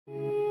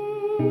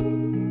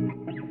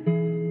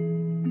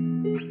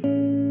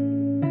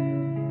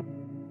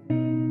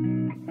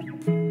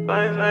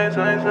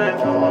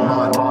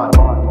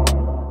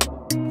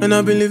And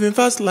I've been living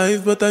fast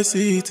life, but I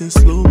see it in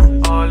slow.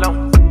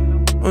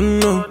 Oh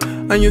no,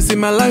 and you see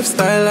my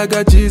lifestyle, I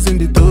got G's in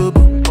the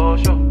turbo.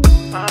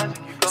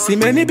 See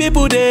many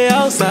people there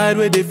outside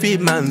where they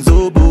feed man's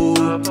oboe.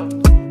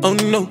 Oh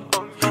no,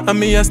 and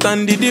me I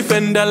stand the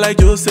defender like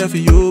Joseph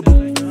Yobo.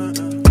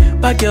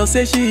 But girl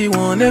say she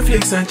want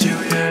Netflix and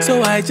chill,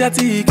 so I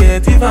chatty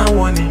get even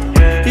warning.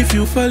 If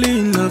you fall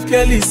in love,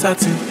 Kelly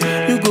satin.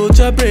 You go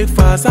to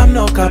breakfast, I'm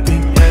not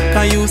capping.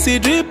 Can you see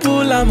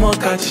dripple, I'm not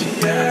catching.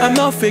 I'm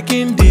not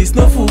faking this,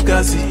 no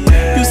fugazi.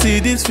 You see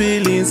these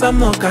feelings, I'm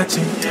not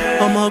catching.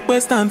 I'm a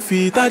quest and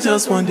feet, I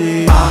just want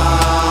it.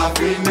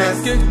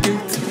 Happiness.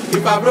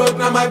 If I broke,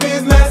 now my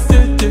business.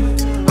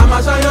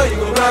 I'ma show you, you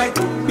go right.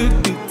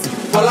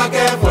 All I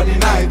care for the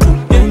night.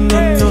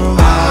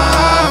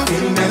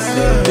 Happiness.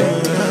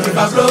 If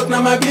I broke,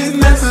 now my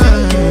business.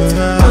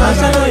 I'ma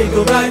show you, you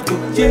go right.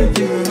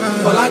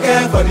 All I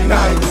care for the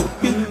night.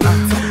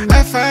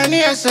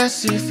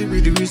 F-I-N-E-S-S-E, if it be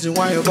the reason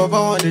why your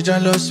baba want to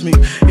jealous me.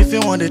 If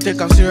you want to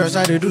take I'm serious,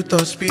 I do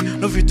top speed.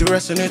 No fit to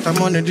resonate,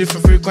 I'm on a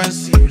different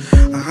frequency.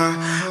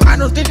 I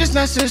don't think it's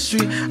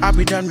necessary. I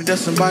be done with that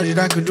somebody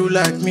that could do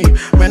like me.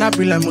 Man, I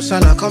be like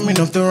Musala coming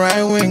off the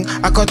right wing.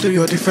 I cut to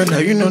your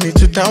defender, you no need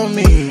to tell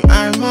me.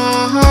 I'm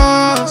a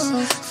horse,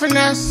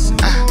 finesse.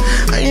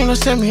 And you know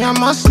send me,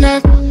 I'm a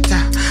snap.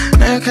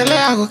 Now I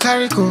go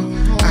carry go.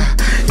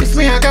 If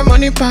me I got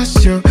money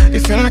past you,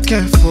 if you're not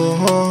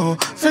careful,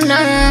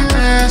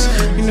 finesse.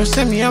 You know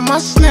send me, I'm a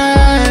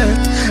snap.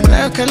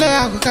 Like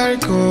I go carry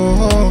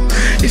go.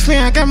 If me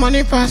I got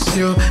money past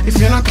you, if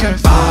you're not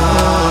careful.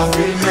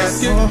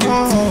 Happiness.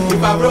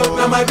 If I broke,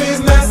 now my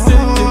business.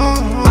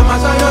 I'ma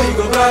show you, you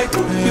go right.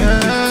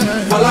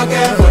 All I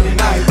care for the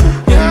night.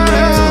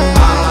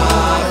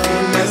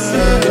 Happiness.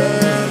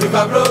 If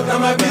I broke, now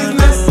my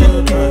business.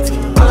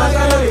 I'ma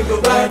show you, you go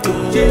right.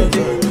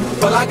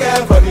 All I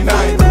care for the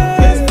night.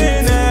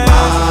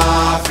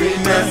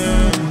 Happiness.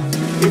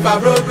 If I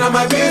broke, now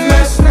my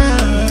business.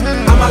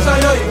 I'ma show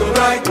you, you go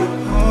right.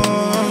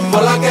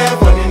 All I care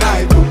for the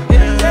night.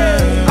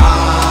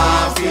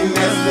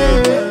 Happiness.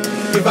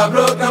 If I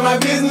broke, now my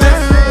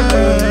business.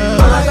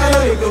 All I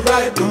show you, you go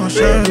right.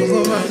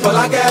 All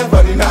I care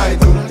for the night.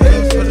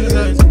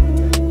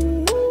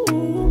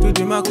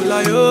 Tout makula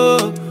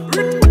yo,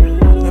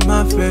 elle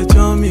m'a fait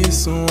dormir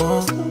son,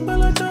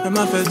 elle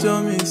m'a fait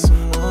dormir son.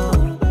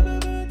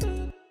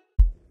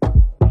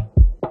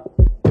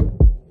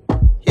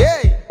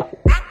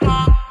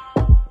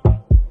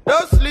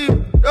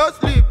 Don't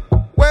sleep,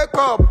 wake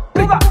up.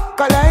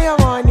 Collect your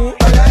money,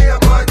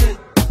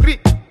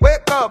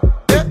 wake up.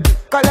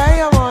 collect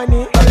your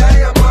money,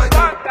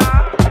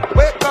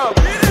 Wake up.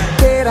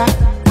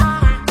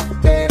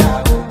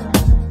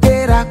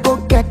 Tera, go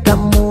get the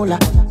moolah.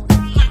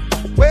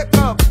 Wake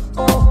up.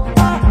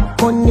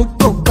 Money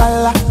go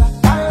kala,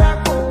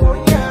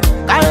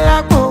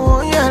 kala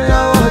go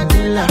yellow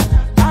dilla.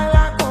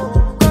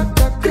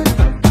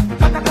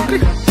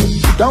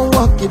 Don't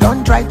walk, you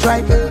don't try.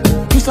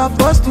 You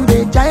supposed to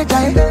be jai.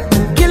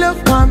 Kilo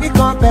come, you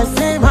come,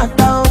 person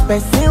matter,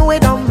 person we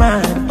don't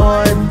mind.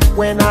 Boy,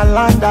 when I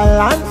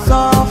land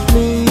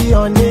softly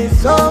on the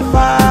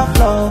sofa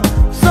floor.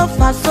 So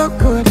far so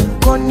good,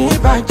 koni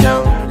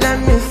bajo. Let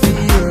me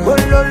see you, oh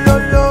lo lo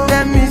lo.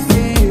 Let me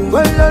see you,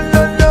 oh lo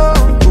lo lo.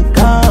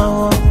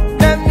 Bukao,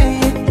 let me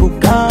eat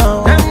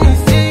bukao. Let me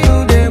see you,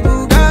 de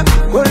buga,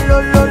 oh lo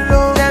lo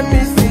lo. Let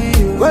me see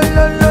you, oh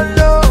lo lo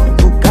lo.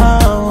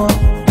 Bukao,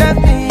 let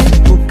me eat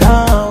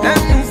bukao.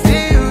 Let me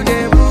see you, de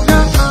buga,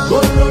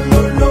 oh lo lo.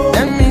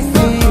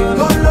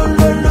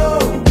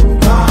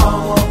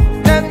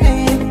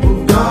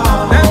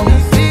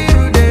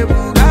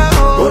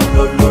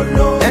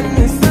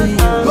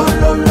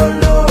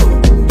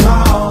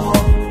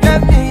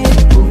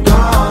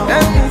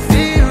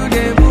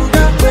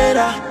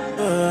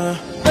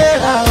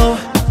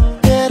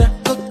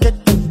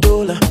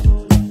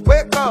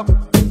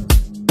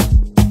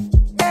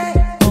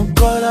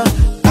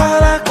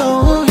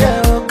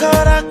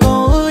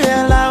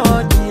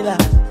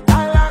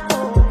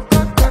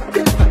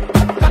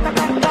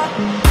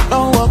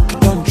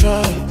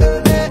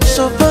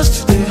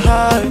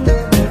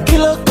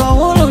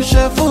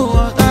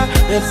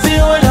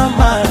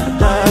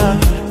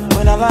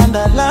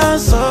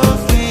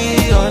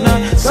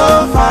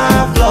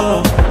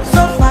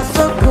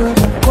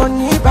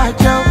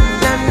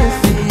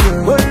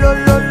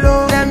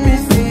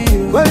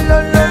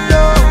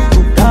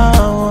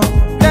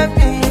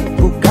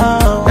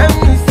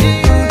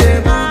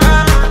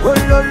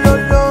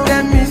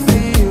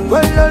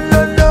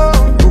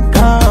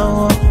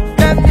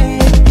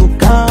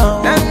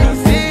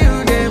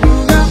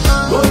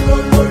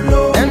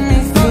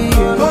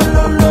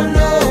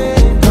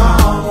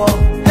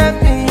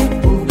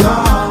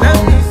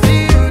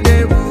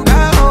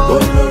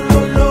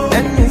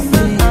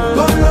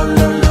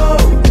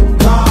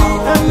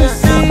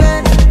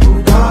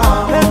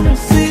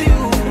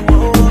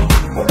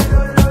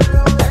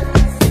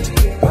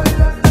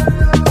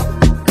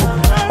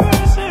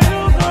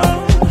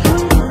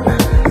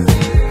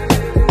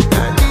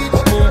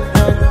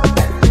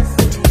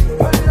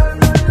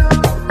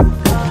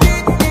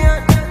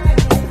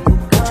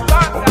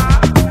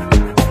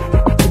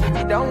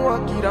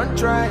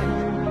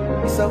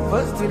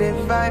 supposed to the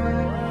vibe.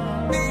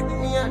 Meet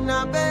me on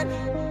a bed.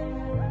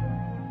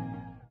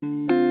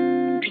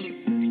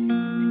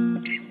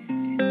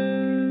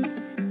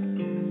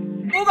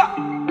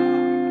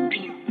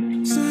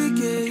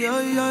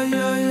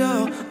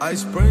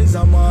 Ice Prince,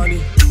 I'm on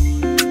it.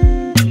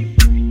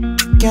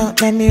 Girl,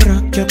 let me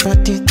rock your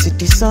body to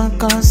the sun,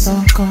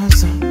 sun.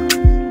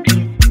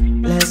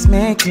 Let's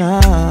make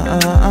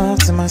love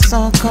to my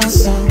sun.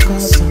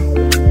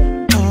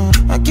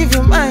 I'll give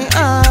you my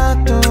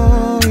heart,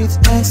 oh, with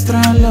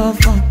extra love.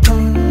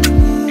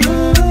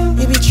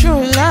 It be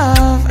true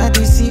love, I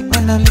do see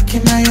when I look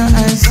in your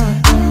eyes.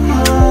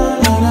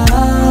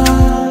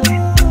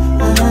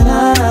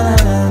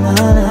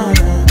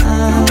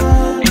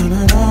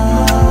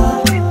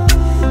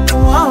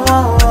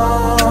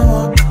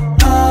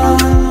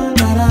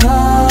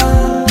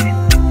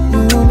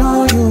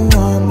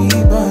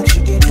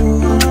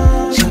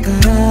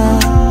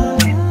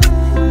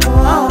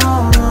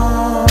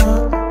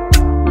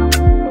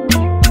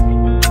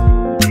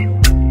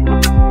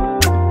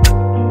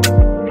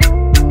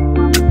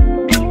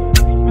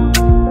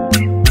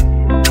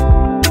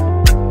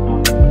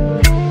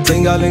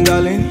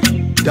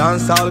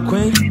 Dance all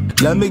queen,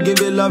 let me give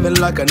you loving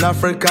like an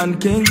African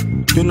king.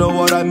 You know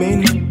what I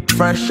mean?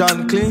 Fresh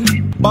and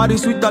clean. Body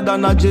sweeter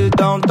than a J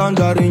down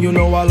tangerine. You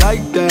know I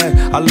like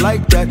that, I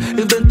like that.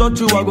 If they touch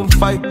you, I gon'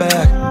 fight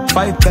back.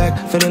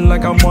 Feeling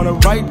like I'm on the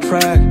right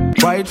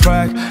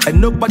track.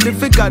 And nobody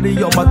fi carry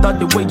your matter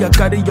the way you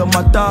carry your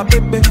matter,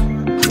 baby.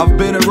 I've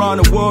been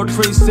around the world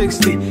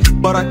 360,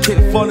 but I keep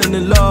falling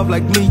in love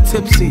like me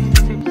tipsy.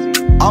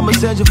 I'ma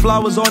send you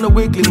flowers on the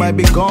weekly. Might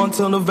be gone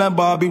till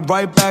November. I'll be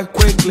right back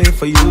quickly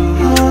for you.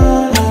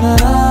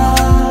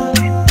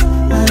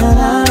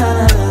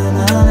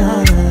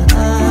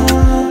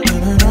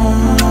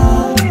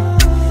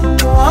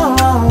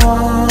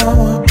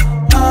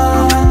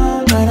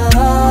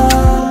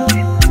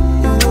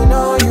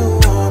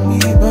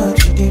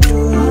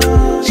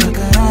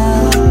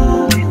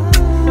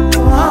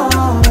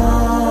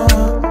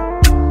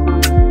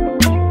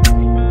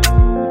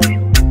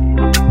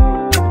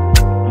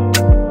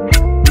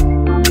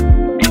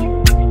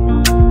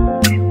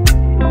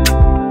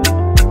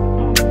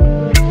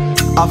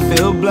 I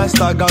feel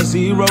blessed, I got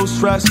zero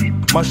stress.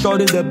 My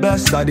shorty the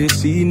best, I did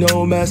see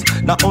no mess.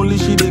 Not only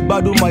she did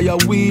badu my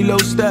willow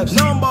steps.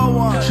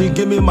 #1, she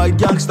give me my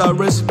gangsta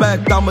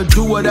respect. I'ma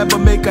do whatever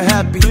make her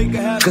happy.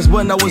 Cause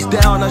when I was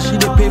down, she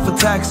did pay for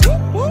taxi.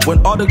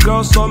 When all the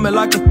girls saw me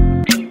like a,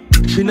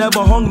 she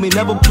never hung me,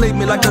 never played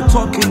me like a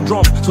talking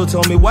drum. So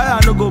tell me why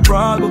I no go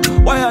brag,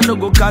 why I no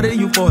go carry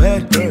you for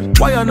head,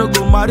 why I no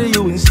go marry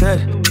you instead,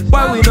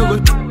 why we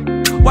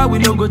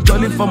no go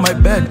jolly for my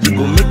bed. You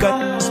gon' make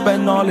her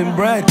spend all in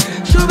bread.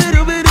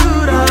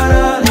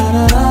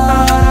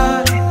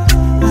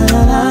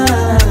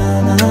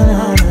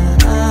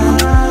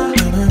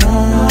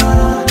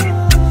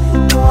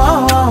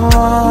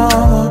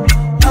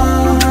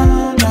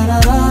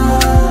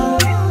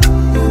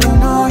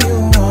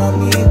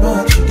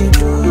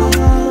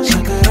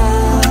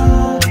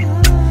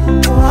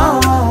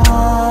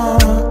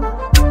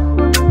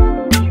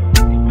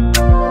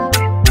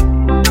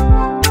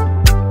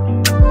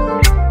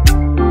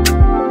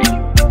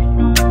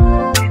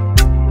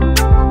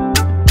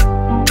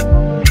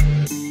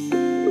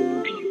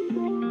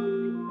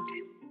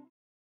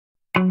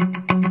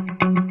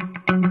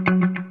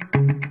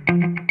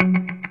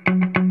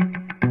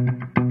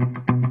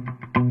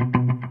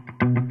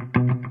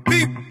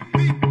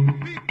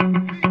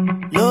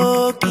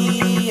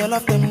 All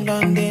of them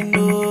done they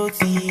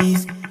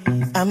notice.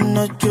 I'm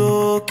not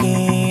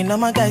joking. All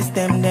my guys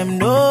them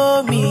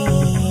know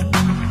me.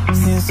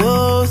 Since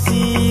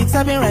 06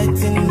 I've been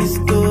writing this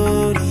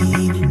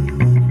story.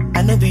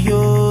 I know be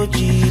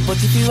OG, but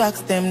if you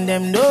ask them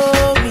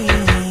know me.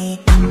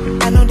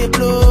 I know they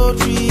blow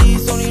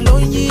trees, only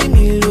lonely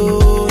me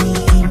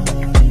lonely.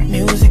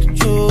 Music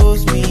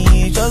chose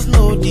me, just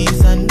know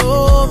this and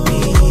know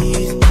me.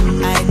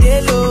 I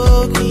dey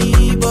low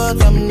key,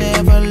 but I'm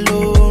never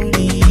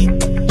lonely.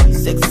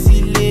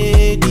 Sexy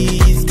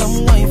ladies,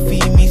 come wine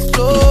feed me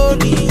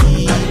slowly.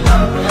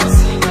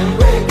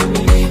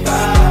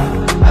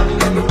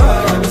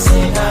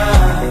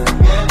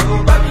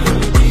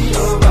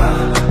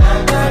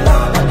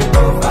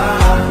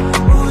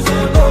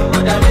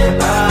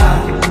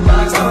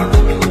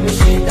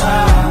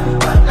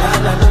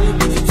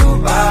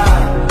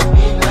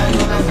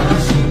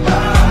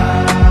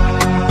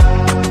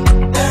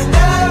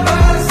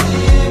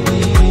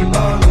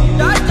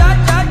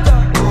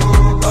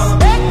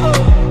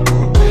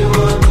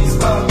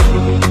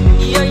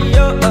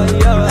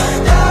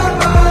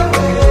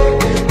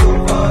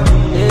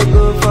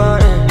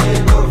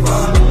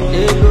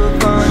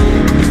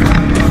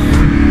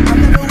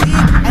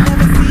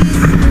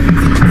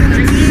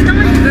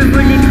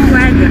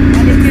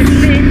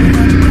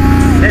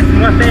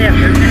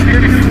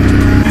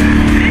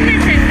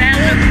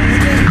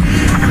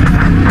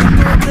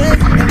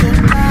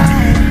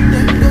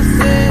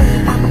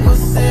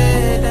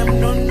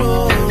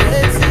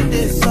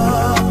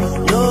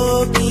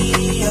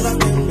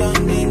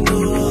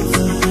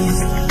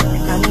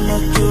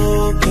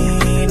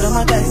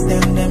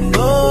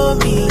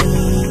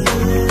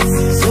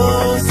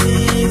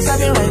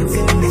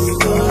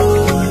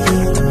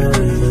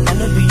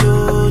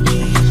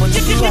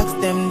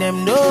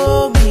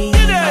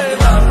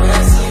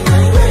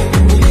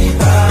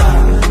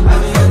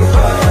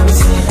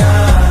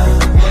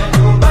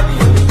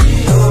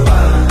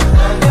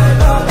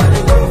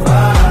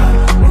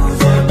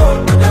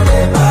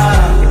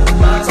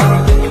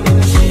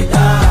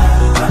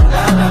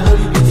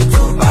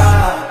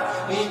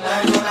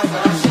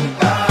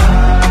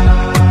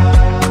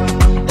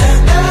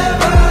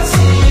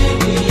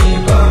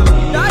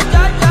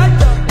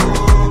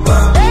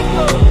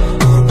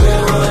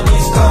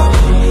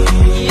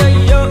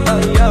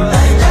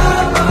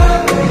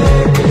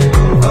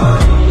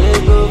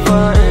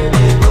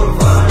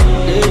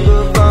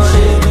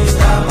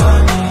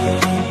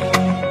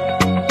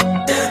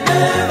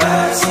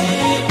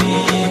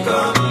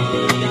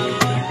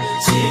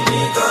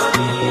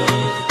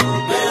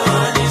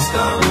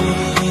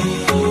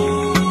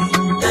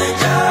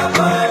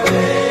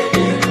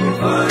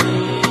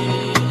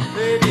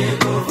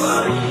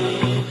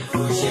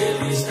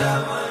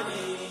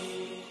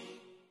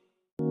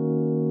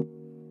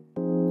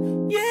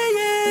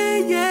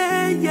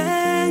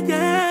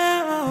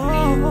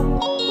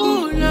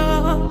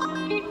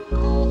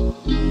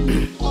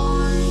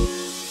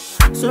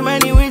 So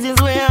many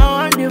reasons why I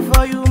want it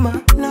for you, my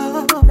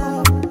love.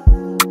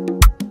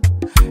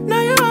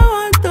 Now you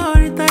want to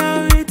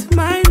retire with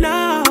my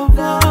love.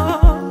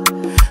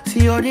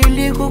 See all the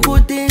little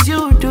good things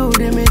you do,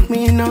 they make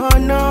me no.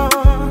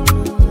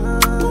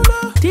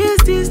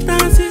 This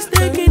distance is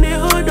taking a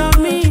hold of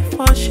me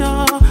for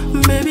sure.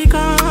 Baby,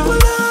 come.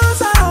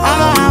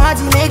 I'm a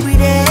to make me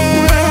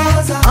there.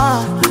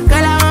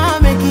 Girl, I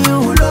wanna make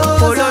you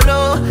oh, no.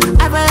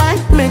 I feel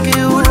like make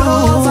you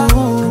oh,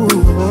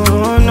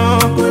 no.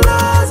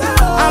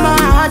 I'm a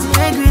to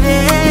make me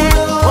there.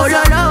 Oh,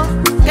 no.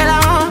 Girl, I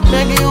wanna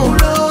make you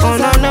oh,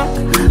 no.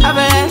 I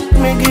feel like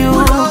make you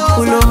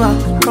pull over.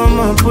 Come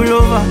on, pull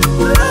over.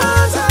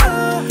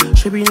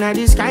 Should be not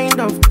this kind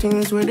of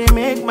things where they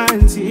make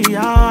man see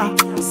ya.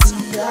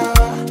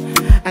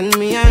 And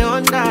me, I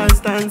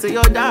understand, so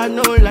your dad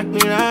know like me,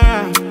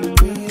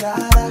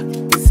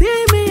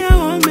 see me, I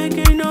won't make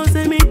it no,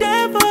 say me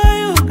there for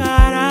you,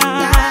 gotta.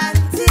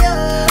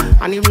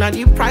 And if not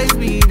the price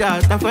be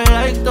that, I feel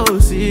like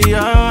to see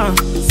ya.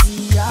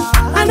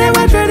 I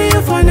never traded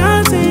you for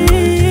nothing.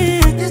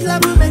 This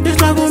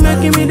love will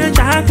make me the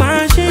jack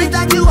machine.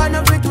 Without you, I'm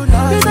not free to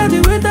love. Without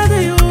you,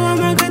 I'm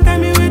gonna get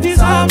me with this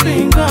all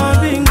bingo.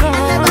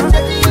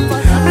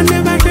 I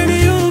never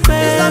traded you,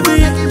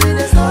 baby.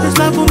 This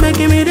love will make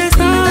me the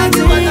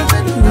starting.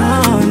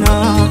 No.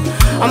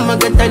 I'ma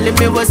get telling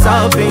me what's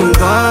up,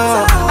 bingo.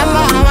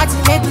 I'ma watch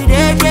you make me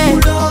there,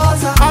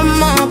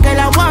 I'ma girl,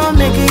 I wanna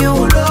make you.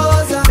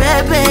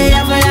 Baby, I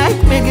feel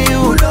like making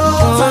you.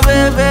 Oh,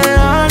 baby,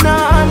 oh, no.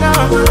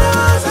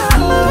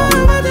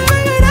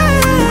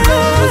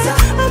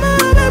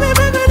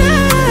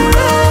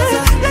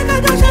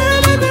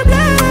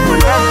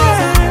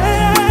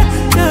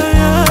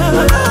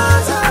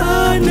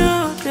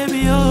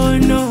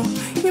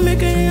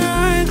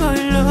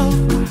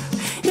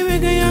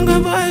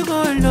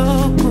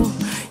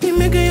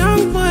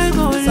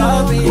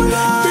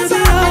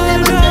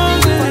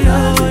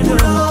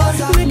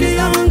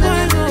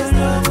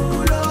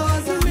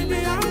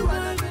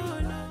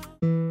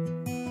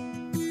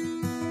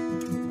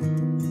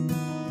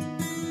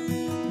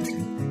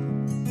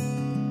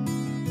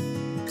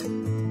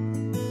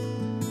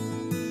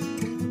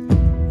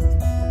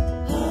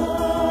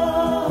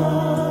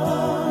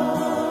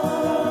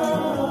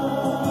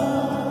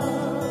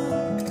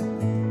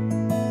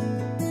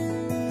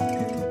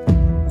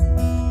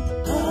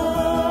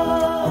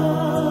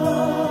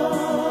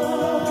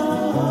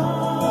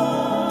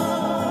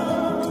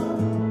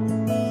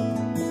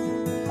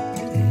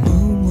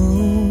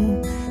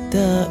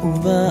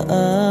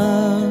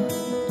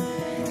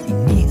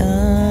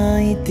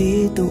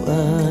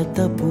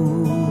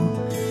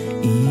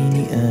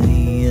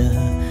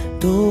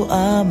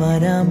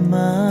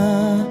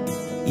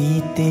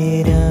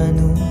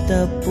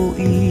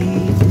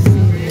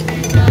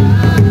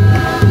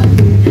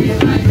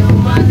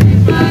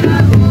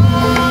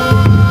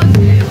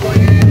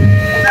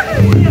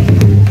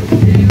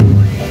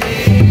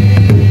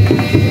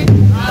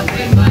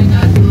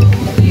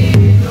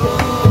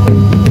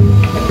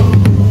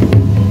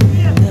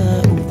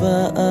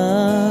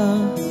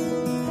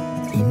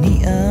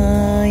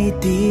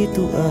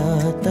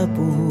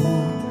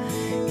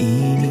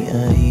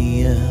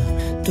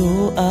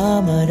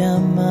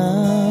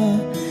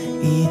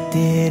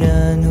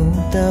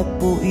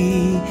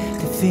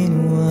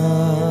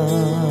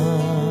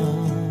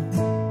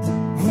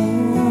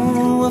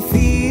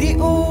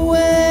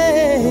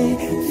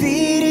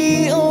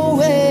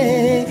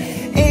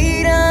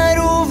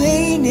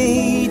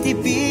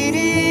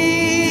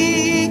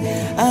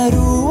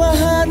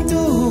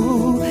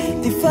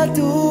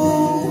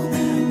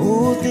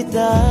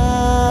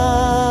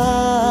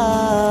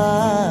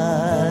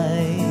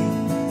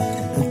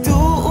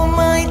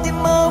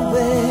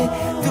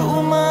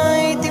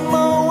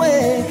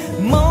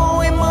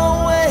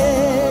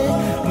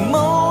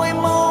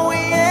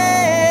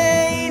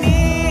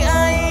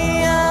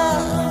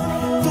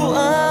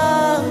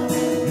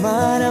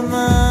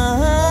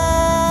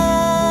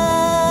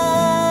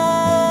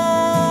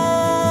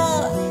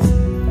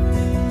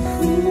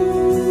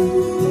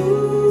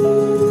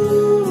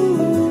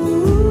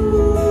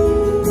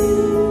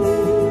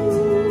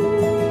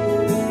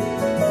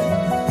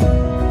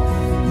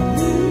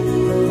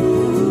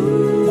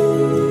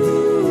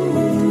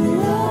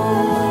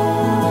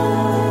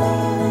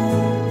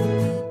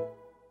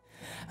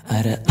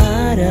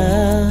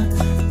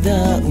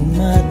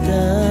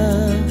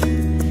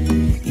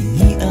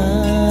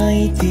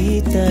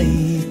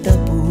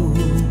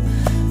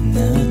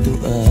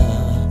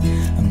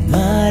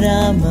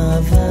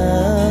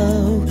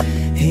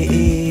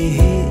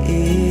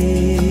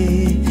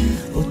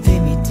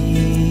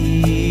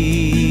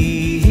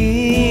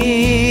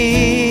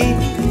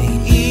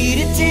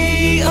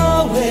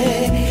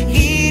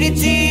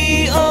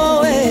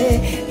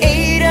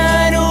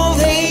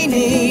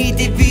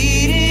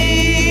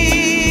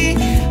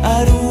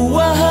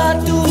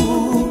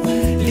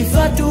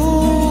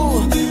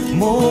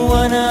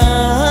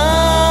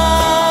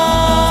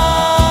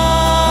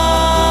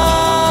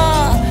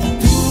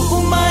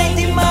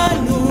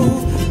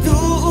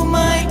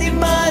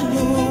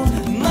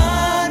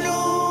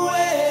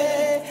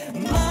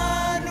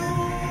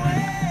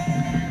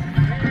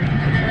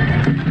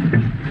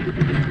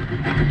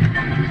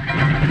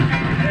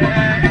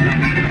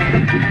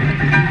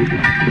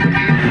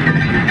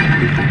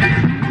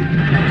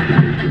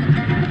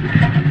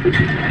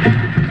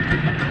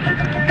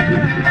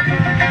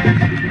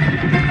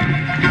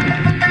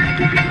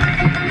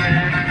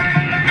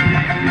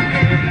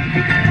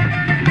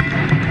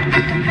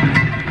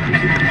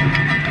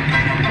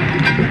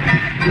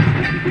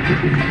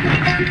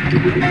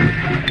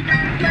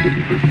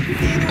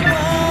 See the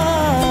world.